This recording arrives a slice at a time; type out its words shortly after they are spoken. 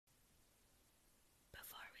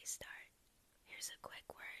Here's a quick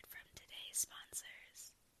word from today's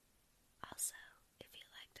sponsors. Also, if you'd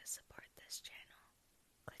like to support this channel,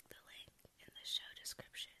 click the link in the show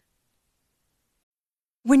description.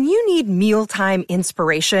 When you need mealtime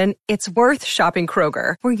inspiration, it's worth shopping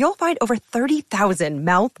Kroger, where you'll find over 30,000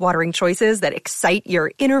 mouth-watering choices that excite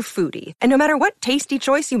your inner foodie. And no matter what tasty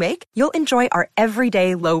choice you make, you'll enjoy our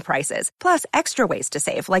everyday low prices, plus extra ways to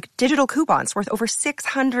save, like digital coupons worth over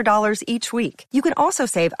 $600 each week. You can also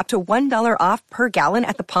save up to $1 off per gallon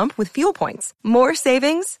at the pump with fuel points. More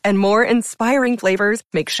savings and more inspiring flavors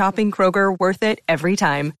make shopping Kroger worth it every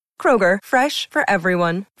time. Kroger, fresh for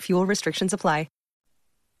everyone. Fuel restrictions apply.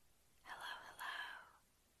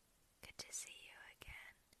 Good to see you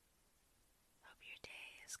again. Hope your day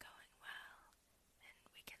is going well, and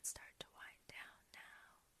we can start to wind down now.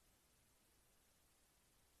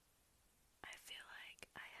 I feel like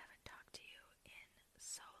I haven't talked to you in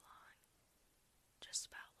so long, just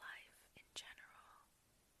about life in general.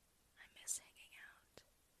 I miss hanging out.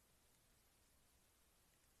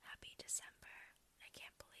 Happy December. I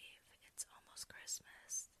can't believe it's almost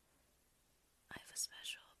Christmas. I have a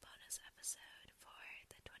special bonus episode for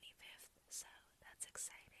the 25th, so that's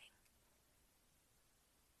exciting.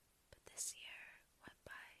 But this year went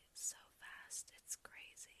by so fast, it's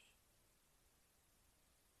crazy.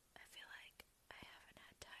 I feel like I haven't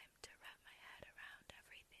had time to wrap my head around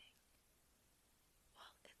everything.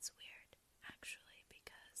 Well, it's weird, actually,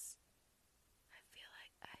 because I feel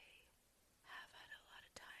like I have had a lot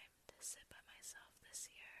of time to sit by myself this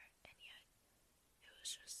year, and yet it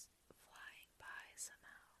was just flying by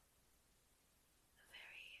somehow. A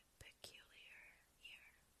very peculiar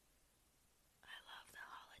year. I love the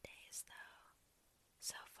holidays, though.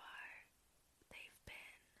 So far, they've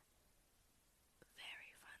been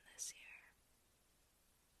very fun this year.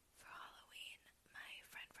 For Halloween, my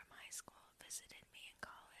friend from high school visited me in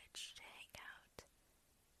college to hang out.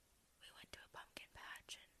 We went to a pumpkin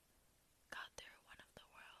patch and got through one of the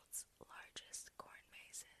world's largest corn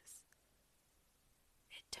mazes.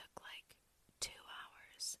 It took like 2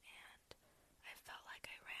 hours, and I felt like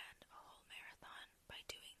I ran a whole marathon by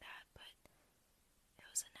doing that, but it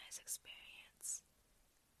was a nice experience.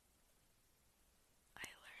 I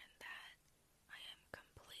learned that I am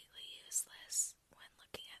completely useless when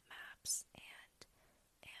looking at maps and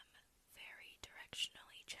am very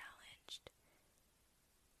directionally challenged.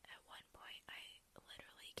 At one point, I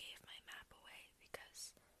literally gave my map away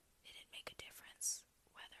because it didn't make a difference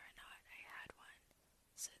whether or not I had one,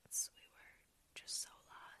 since we were just so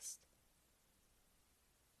lost.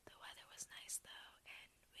 The weather was nice though, and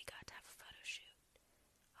we got to have a photo shoot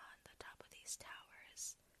on the top of these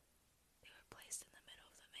towers. They were placed in the middle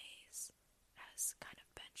of the maze as kind of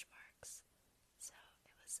benchmarks, so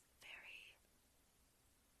it was very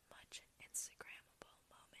much an Instagrammable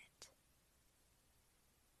moment.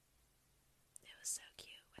 It was so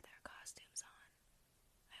cute with our costumes on.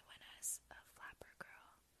 I went as a flapper girl.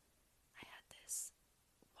 I had this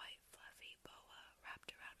white fluffy boa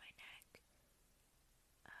wrapped around my neck,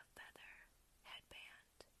 a feather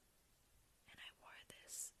headband, and I wore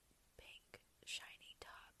this pink shiny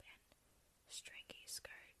top and stringy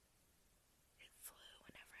skirt. It flew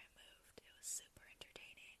whenever I moved. It was super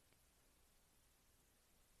entertaining.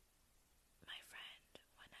 My friend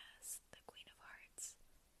went as the Queen of Hearts,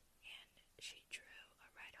 and she drew a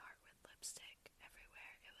red heart with lipstick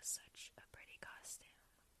everywhere. It was such a pretty costume.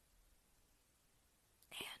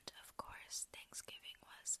 And, of course, Thanksgiving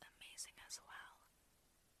was amazing as well.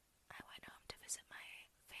 I went home to visit my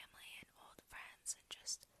family and old friends and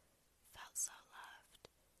just felt so loved.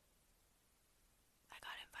 I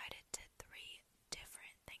got invited to 3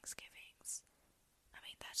 different Thanksgivings. I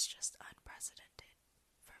mean, that's just unprecedented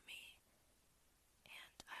for me.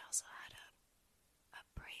 And I also had a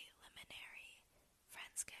preliminary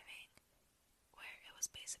Friendsgiving where it was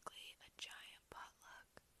basically a giant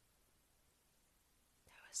potluck.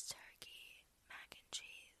 There was turkey, mac and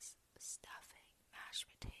cheese, stuffing, mashed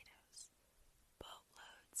potatoes,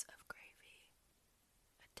 boatloads of gravy,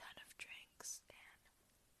 a ton of drinks, and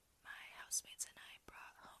my housemates and I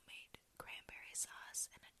brought homemade cranberry sauce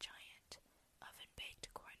and a giant oven-baked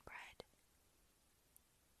cornbread.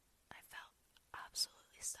 I felt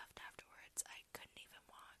absolutely stuffed afterwards. I couldn't even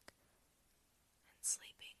walk, and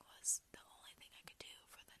sleeping was the only thing I could do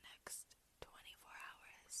for the next 24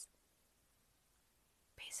 hours.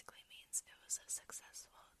 Basically means it was a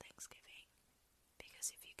successful Thanksgiving,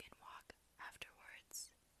 because if you can walk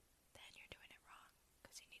afterwards, then you're doing it wrong,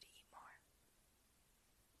 because you need to eat more.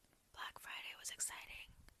 Black Friday was exciting,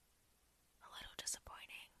 a little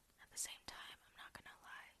disappointing at the same time, I'm not gonna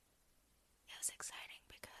lie. It was exciting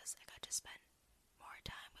because I got to spend more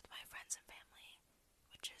time with my friends and family,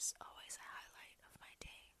 was always a highlight of my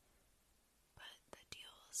day, but the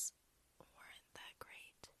deals weren't that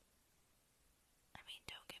great. I mean,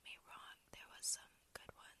 don't get me wrong, there was some good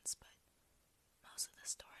ones, but most of the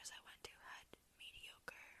stores I went to had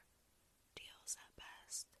mediocre deals at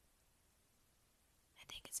best. I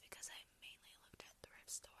think it's because I mainly looked at thrift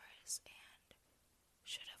stores and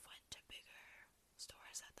should have went to bigger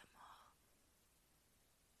stores at the mall.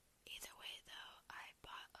 Either way though, I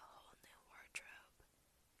bought a whole new wardrobe,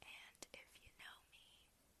 and if you know me,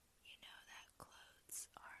 you know that clothes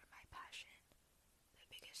are my passion, the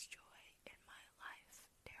biggest joy in my life,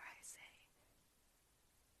 dare I say.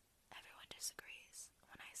 Everyone disagrees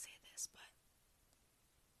when I say this, but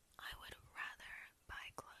I would rather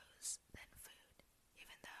buy clothes than food.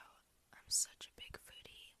 Even though I'm such a big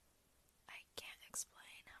foodie, I can't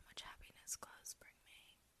explain how much happiness clothes bring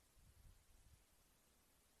me.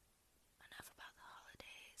 Enough about the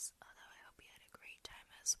holidays, although I hope you had a great time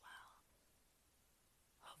as well.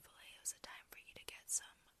 Hopefully it was a time for you to get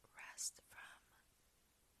some rest from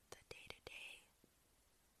the day-to-day.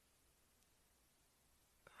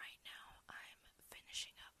 Right now I'm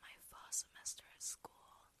finishing up my fall semester at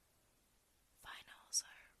school. Finals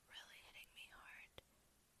are really hitting me hard.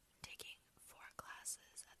 I'm taking 4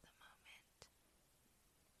 classes at the moment.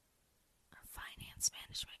 A finance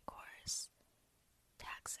management course,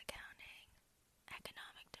 tax accounting,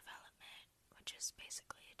 economic development, which is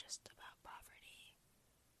basically just about poverty,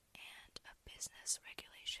 and a business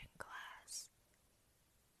regulation class.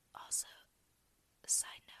 Also,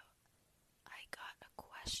 side note, I got a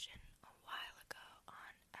question a while ago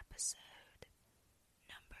on episode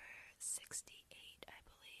number 68, I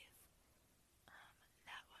believe.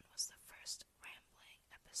 That one was the first rambling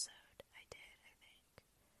episode I did, I think.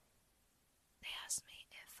 They asked me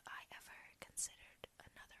if I ever considered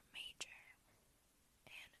another major,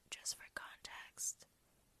 and just for context,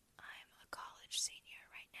 I'm a college senior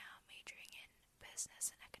right now majoring in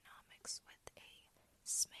business and economics with a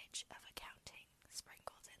smidge of accounting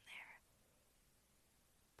sprinkled in there.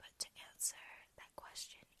 But to answer that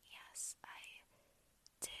question, yes, I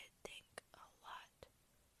did think a lot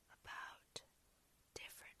about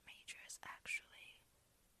different majors actually.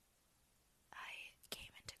 I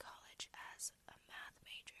came into college as a math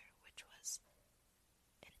major, which was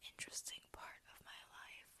an interesting part of my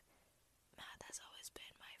life. Math has always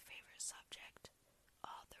been my favorite subject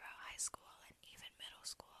all throughout high school and even middle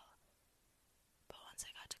school. But once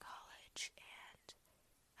I got to college and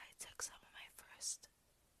I took some of my first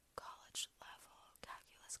college level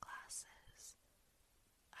calculus classes,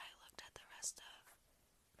 I looked at the rest of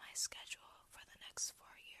my schedule for the next 4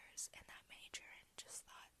 years in that major and just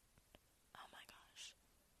thought, oh my gosh,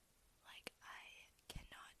 like, I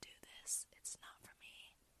cannot do this. It's not for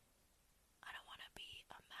me. I don't want to be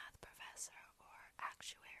a math professor or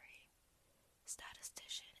actuary,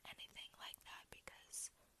 statistician, anything like that,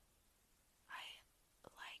 because I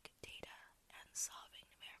like data and solving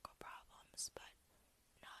numerical problems, but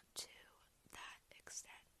not to that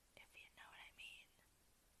extent, if you know what I mean.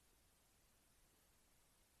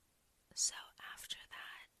 So after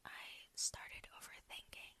that, I started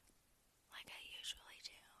overthinking, like I usually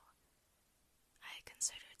do. I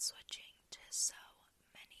considered switching to so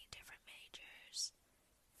many different majors,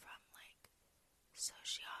 from like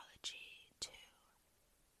sociology to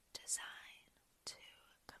design to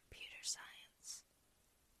computer science.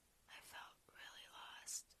 I felt really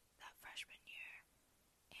lost that freshman year,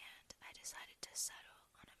 and I decided to settle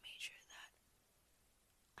on a major that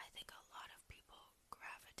I think a lot of people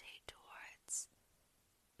gravitate towards,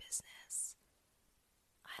 business.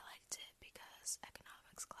 I liked it because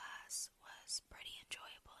economics class was pretty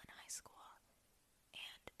enjoyable in high school,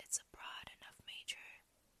 and it's a broad enough major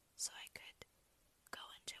so I could go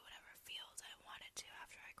into whatever field I wanted to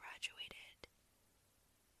after I graduated.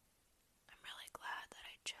 I'm really glad that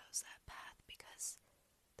I chose that path because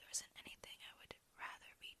there isn't anything I would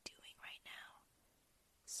rather be doing right now.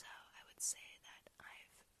 So I would say that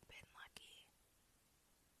I've been lucky.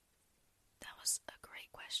 That was a great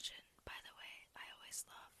question, by the way. I always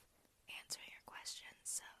love answering your questions,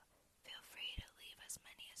 so feel free to leave as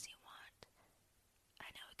many as you want. I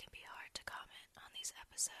know it can be hard to comment on these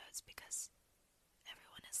episodes because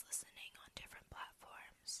everyone is listening on different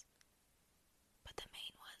platforms, but the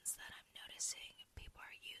main ones that I'm noticing people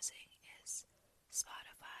are using is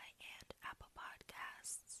Spotify and Apple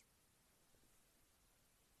Podcasts.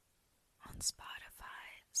 On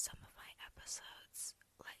Spotify, some of my episodes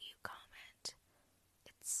let you comment.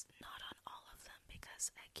 It's not on all of them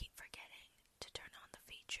because I keep forgetting to turn on the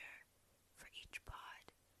feature for each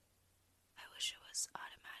pod. I wish it was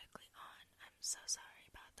automatically on. I'm so sorry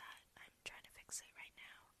about that. I'm trying to fix it right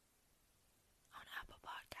now. on Apple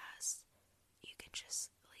Podcasts, you can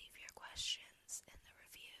just leave your questions in the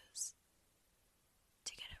reviews.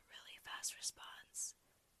 To get a really fast response,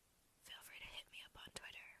 feel free to hit me up on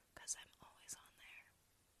Twitter, because I'm always on there.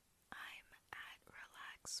 I'm at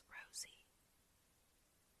Relax Rosie.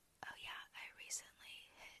 Oh yeah, I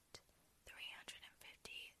recently hit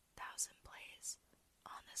 350,000 plays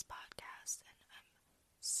on this podcast, and I'm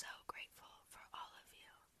so grateful for all of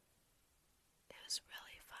you. It was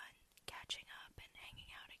really fun catching up and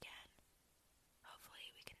hanging out again. Hopefully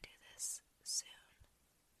we can do this soon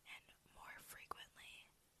and more frequently.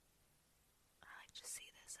 I like to see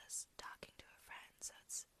this as talking to a friend, so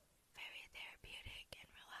it's very therapeutic and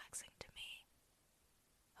relaxing to me.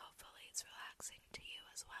 Hopefully it's relaxing to you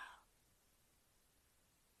as well.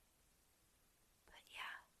 But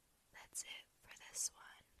yeah, that's it for this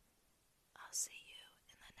one. I'll see you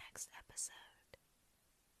in the next episode.